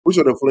Which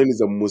of the following is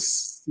the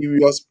most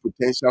serious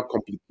potential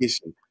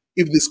complication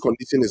if this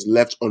condition is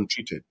left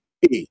untreated?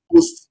 A.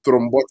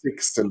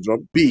 Post-thrombotic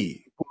syndrome.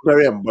 B.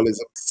 Pulmonary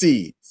embolism.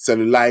 C.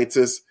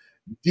 Cellulitis.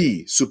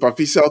 D.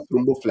 Superficial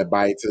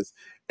thrombophlebitis.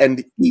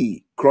 And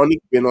E. Chronic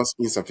venous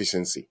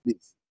insufficiency.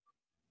 Please,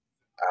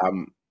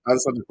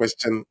 answer the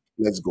question.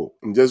 Let's go.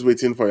 I'm just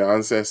waiting for your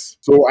answers.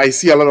 So I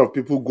see a lot of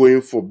people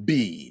going for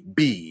B,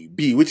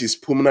 which is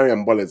pulmonary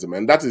embolism,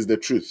 and that is the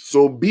truth.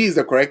 So B is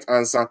the correct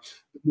answer.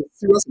 The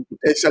serious and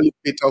potentially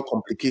fatal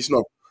complication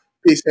of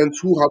patients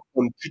who have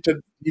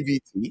untreated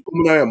DVT,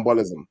 pulmonary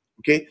embolism.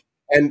 Okay,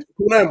 and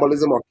pulmonary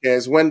embolism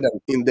occurs when the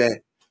in the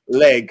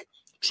leg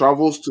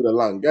travels to the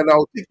lung. And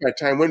I'll take my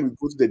time when we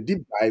go to the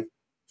deep dive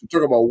to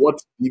talk about what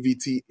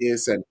DVT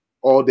is and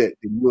all the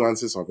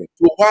nuances of it.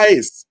 So why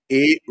is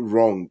A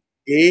wrong?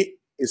 A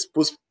is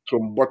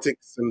post-thrombotic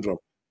syndrome.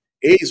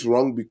 A is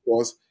wrong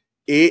because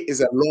A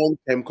is a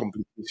long-term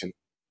complication,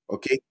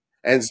 okay?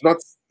 And it's not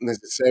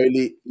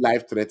necessarily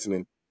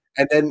life-threatening.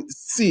 And then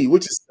C,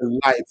 which is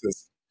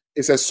cellulitis,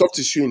 is a soft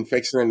tissue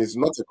infection and it's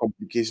not a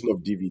complication of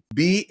DVT.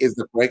 B is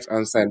the correct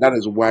answer, and that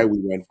is why we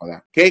went for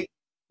that, okay?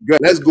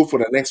 Good. Let's go for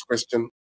the next question.